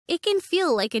It can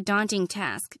feel like a daunting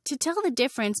task to tell the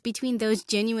difference between those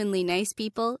genuinely nice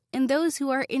people and those who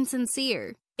are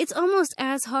insincere. It's almost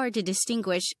as hard to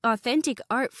distinguish authentic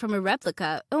art from a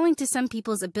replica owing to some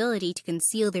people's ability to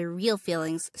conceal their real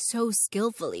feelings so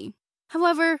skillfully.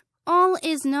 However, all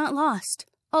is not lost.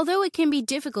 Although it can be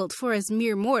difficult for us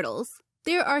mere mortals,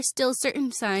 there are still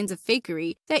certain signs of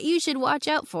fakery that you should watch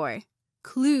out for.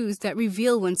 Clues that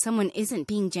reveal when someone isn't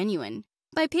being genuine.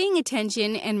 By paying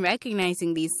attention and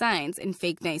recognizing these signs in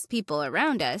fake nice people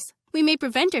around us, we may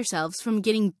prevent ourselves from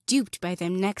getting duped by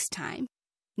them next time.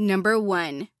 Number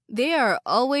 1. They are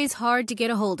always hard to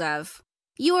get a hold of.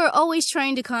 You are always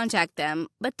trying to contact them,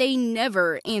 but they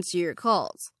never answer your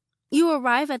calls. You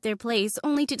arrive at their place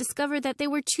only to discover that they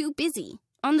were too busy.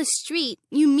 On the street,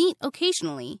 you meet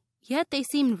occasionally, yet they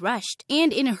seem rushed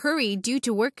and in a hurry due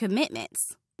to work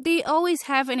commitments. They always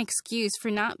have an excuse for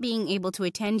not being able to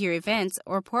attend your events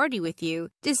or party with you,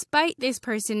 despite this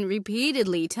person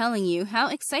repeatedly telling you how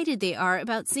excited they are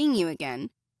about seeing you again.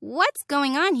 What's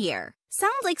going on here?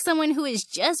 Sounds like someone who is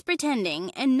just pretending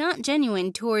and not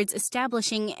genuine towards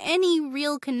establishing any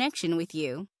real connection with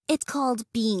you. It's called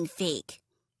being fake.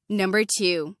 Number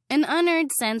 2. An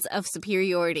unearned sense of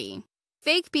superiority.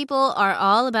 Fake people are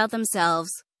all about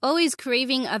themselves, always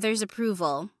craving others'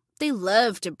 approval. They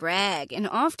love to brag and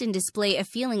often display a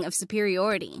feeling of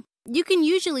superiority. You can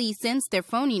usually sense their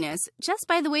phoniness just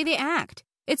by the way they act.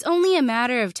 It's only a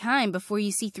matter of time before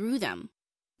you see through them.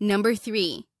 Number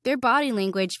 3. Their body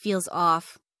language feels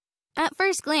off. At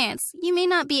first glance, you may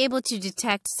not be able to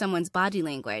detect someone's body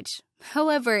language.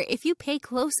 However, if you pay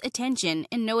close attention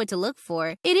and know what to look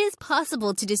for, it is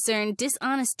possible to discern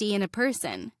dishonesty in a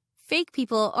person. Fake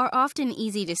people are often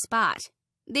easy to spot.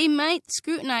 They might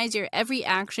scrutinize your every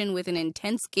action with an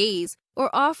intense gaze or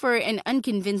offer an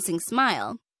unconvincing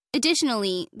smile.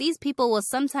 Additionally, these people will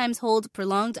sometimes hold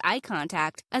prolonged eye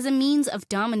contact as a means of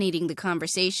dominating the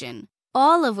conversation,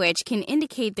 all of which can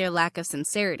indicate their lack of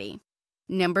sincerity.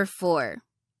 Number 4.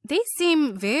 They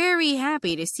seem very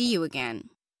happy to see you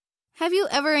again. Have you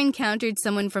ever encountered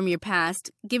someone from your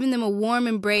past, given them a warm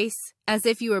embrace as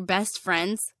if you were best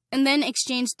friends, and then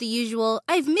exchanged the usual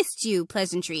 "I've missed you"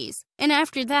 pleasantries, and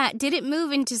after that did it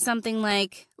move into something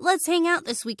like, "Let's hang out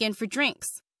this weekend for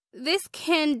drinks"? This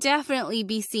can definitely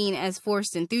be seen as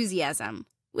forced enthusiasm.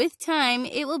 With time,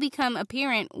 it will become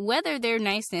apparent whether their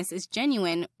niceness is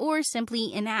genuine or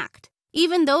simply an act.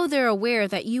 Even though they're aware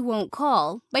that you won't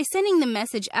call, by sending the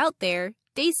message out there,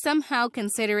 they somehow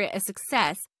consider it a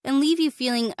success and leave you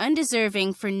feeling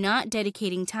undeserving for not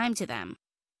dedicating time to them.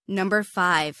 Number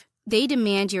 5. They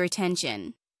demand your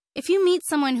attention. If you meet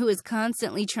someone who is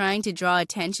constantly trying to draw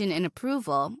attention and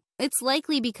approval, it's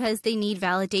likely because they need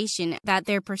validation that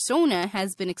their persona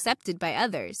has been accepted by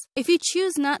others. If you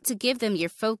choose not to give them your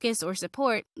focus or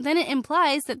support, then it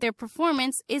implies that their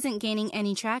performance isn't gaining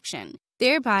any traction,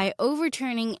 thereby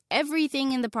overturning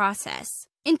everything in the process.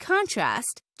 In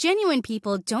contrast, genuine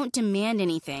people don't demand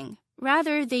anything.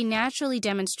 Rather, they naturally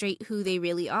demonstrate who they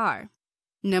really are.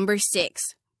 Number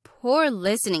 6. Poor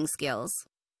listening skills.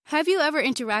 Have you ever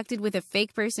interacted with a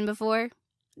fake person before?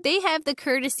 They have the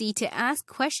courtesy to ask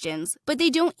questions, but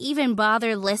they don't even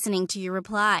bother listening to your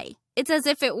reply. It's as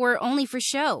if it were only for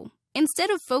show. Instead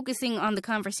of focusing on the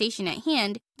conversation at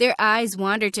hand, their eyes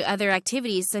wander to other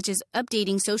activities such as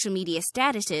updating social media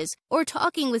statuses or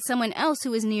talking with someone else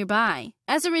who is nearby.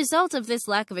 As a result of this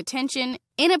lack of attention,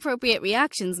 inappropriate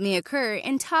reactions may occur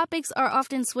and topics are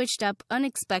often switched up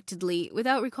unexpectedly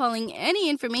without recalling any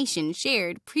information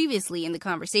shared previously in the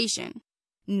conversation.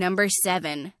 Number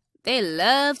 7. They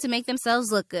love to make themselves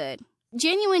look good.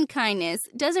 Genuine kindness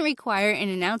doesn't require an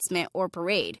announcement or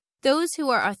parade. Those who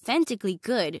are authentically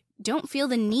good don't feel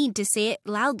the need to say it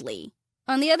loudly.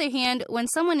 On the other hand, when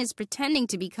someone is pretending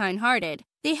to be kind-hearted,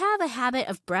 they have a habit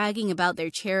of bragging about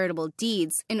their charitable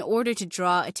deeds in order to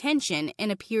draw attention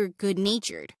and appear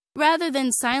good-natured. Rather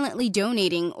than silently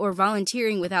donating or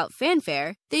volunteering without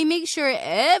fanfare, they make sure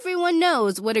everyone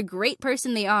knows what a great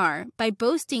person they are by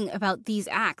boasting about these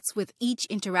acts with each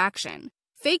interaction.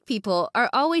 Fake people are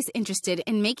always interested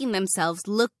in making themselves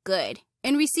look good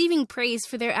and receiving praise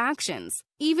for their actions,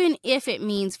 even if it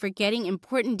means forgetting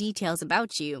important details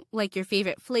about you, like your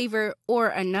favorite flavor or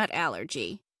a nut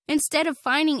allergy. Instead of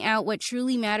finding out what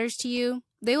truly matters to you,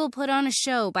 they will put on a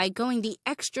show by going the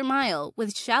extra mile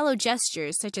with shallow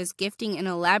gestures such as gifting an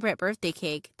elaborate birthday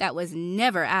cake that was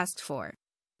never asked for.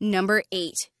 Number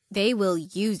 8. They will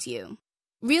use you.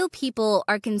 Real people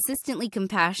are consistently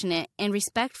compassionate and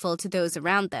respectful to those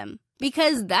around them,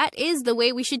 because that is the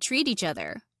way we should treat each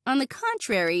other. On the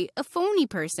contrary, a phony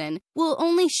person will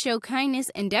only show kindness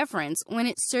and deference when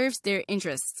it serves their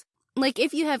interests. like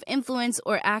if you have influence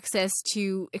or access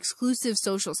to exclusive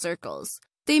social circles.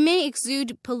 They may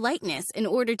exude politeness in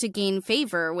order to gain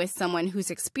favor with someone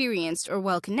who's experienced or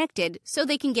well-connected so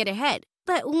they can get ahead.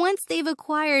 But once they've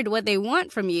acquired what they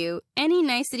want from you, any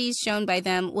niceties shown by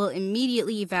them will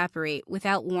immediately evaporate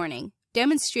without warning,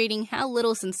 demonstrating how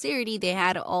little sincerity they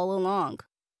had all along.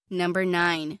 Number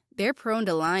 9. They're prone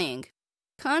to lying.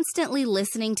 Constantly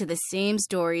listening to the same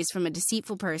stories from a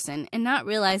deceitful person and not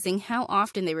realizing how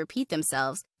often they repeat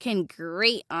themselves can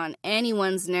grate on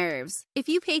anyone's nerves. If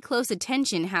you pay close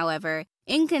attention, however,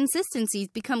 inconsistencies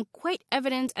become quite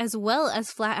evident as well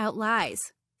as flat-out lies.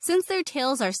 Since their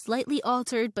tales are slightly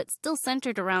altered but still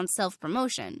centered around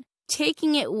self-promotion,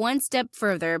 taking it one step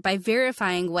further by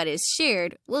verifying what is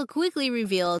shared will quickly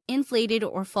reveal inflated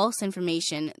or false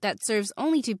information that serves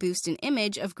only to boost an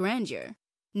image of grandeur.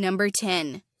 Number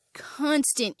 10.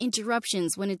 Constant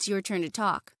interruptions when it's your turn to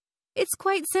talk. It's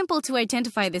quite simple to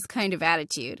identify this kind of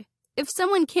attitude. If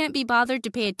someone can't be bothered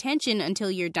to pay attention until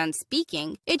you're done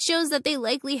speaking, it shows that they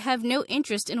likely have no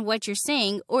interest in what you're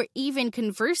saying or even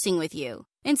conversing with you.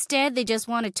 Instead, they just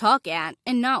want to talk at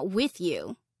and not with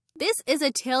you. This is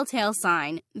a telltale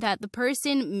sign that the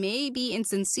person may be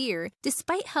insincere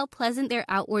despite how pleasant their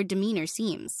outward demeanor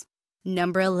seems.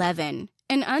 Number 11.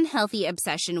 An unhealthy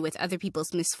obsession with other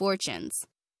people's misfortunes.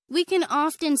 We can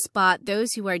often spot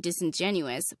those who are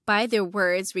disingenuous by their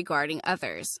words regarding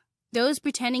others. Those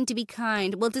pretending to be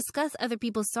kind will discuss other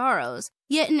people's sorrows,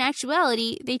 yet in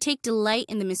actuality, they take delight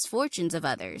in the misfortunes of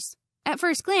others. At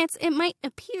first glance, it might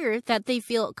appear that they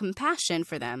feel compassion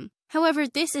for them. However,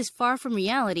 this is far from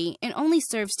reality and only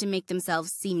serves to make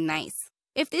themselves seem nice.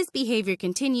 If this behavior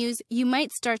continues, you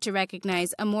might start to recognize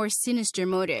a more sinister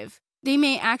motive. They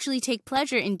may actually take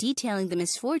pleasure in detailing the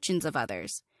misfortunes of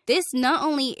others. This not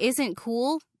only isn't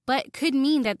cool, but could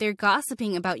mean that they're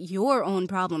gossiping about your own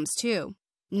problems too.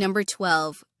 Number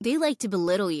 12. They like to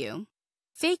belittle you.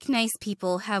 Fake nice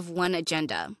people have one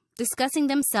agenda: discussing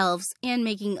themselves and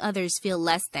making others feel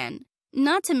less than.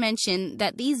 Not to mention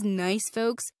that these nice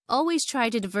folks always try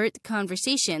to divert the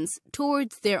conversations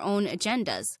towards their own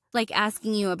agendas, like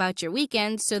asking you about your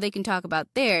weekend so they can talk about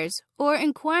theirs, or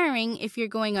inquiring if you're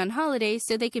going on holiday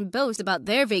so they can boast about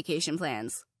their vacation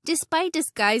plans. Despite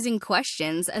disguising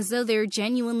questions as though they're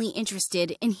genuinely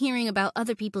interested in hearing about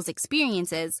other people's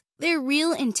experiences, their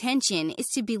real intention is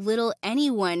to belittle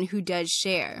anyone who does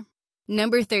share.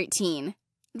 Number 13.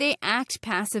 They act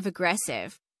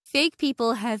passive-aggressive. Fake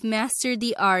people have mastered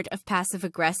the art of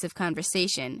passive-aggressive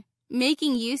conversation,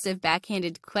 making use of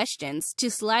backhanded questions to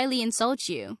slyly insult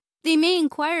you. They may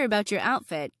inquire about your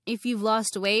outfit, if you've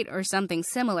lost weight or something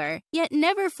similar, yet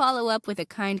never follow up with a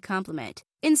kind compliment.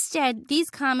 Instead, these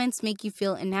comments make you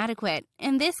feel inadequate,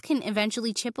 and this can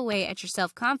eventually chip away at your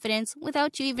self-confidence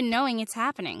without you even knowing it's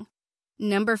happening.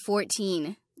 Number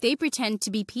 14. They pretend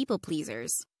to be people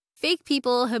pleasers. Fake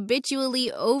people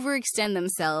habitually overextend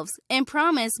themselves and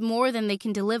promise more than they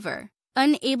can deliver.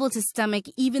 Unable to stomach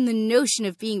even the notion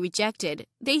of being rejected,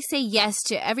 they say yes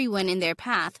to everyone in their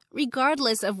path,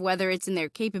 regardless of whether it's in their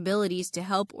capabilities to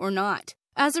help or not.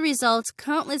 As a result,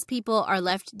 countless people are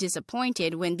left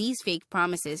disappointed when these fake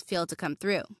promises fail to come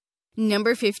through.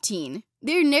 Number 15.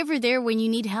 They're never there when you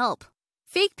need help.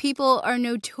 Fake people are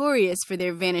notorious for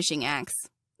their vanishing acts.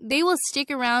 They will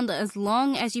stick around as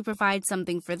long as you provide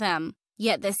something for them,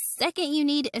 yet the second you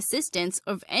need assistance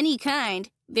of any kind,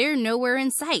 they're nowhere in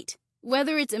sight.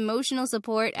 Whether it's emotional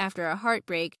support after a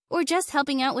heartbreak or just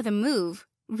helping out with a move,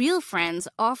 real friends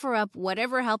offer up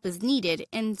whatever help is needed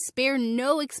and spare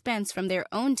no expense from their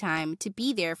own time to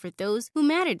be there for those who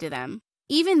matter to them.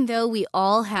 Even though we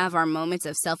all have our moments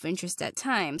of self-interest at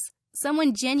times,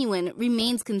 someone genuine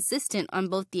remains consistent on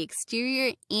both the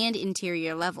exterior and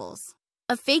interior levels.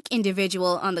 A fake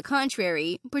individual, on the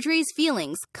contrary, portrays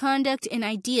feelings, conduct, and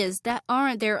ideas that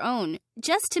aren't their own,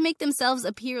 just to make themselves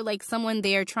appear like someone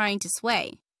they are trying to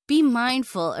sway. Be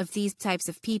mindful of these types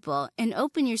of people and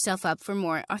open yourself up for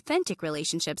more authentic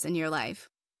relationships in your life.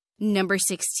 Number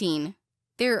 16.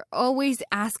 They're always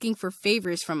asking for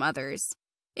favors from others.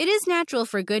 It is natural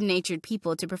for good-natured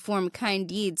people to perform kind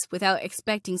deeds without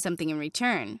expecting something in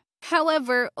return.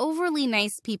 However, overly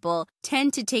nice people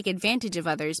tend to take advantage of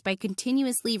others by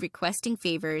continuously requesting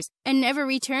favors and never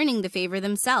returning the favor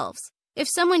themselves. If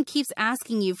someone keeps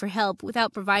asking you for help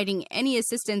without providing any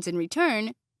assistance in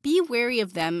return, be wary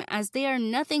of them, as they are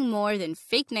nothing more than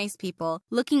fake nice people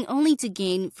looking only to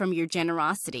gain from your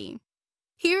generosity.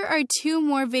 Here are 2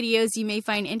 more videos you may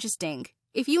find interesting.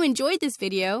 If you enjoyed this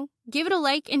video, give it a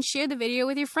like and share the video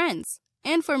with your friends.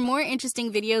 And for more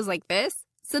interesting videos like this,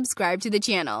 subscribe to the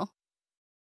channel.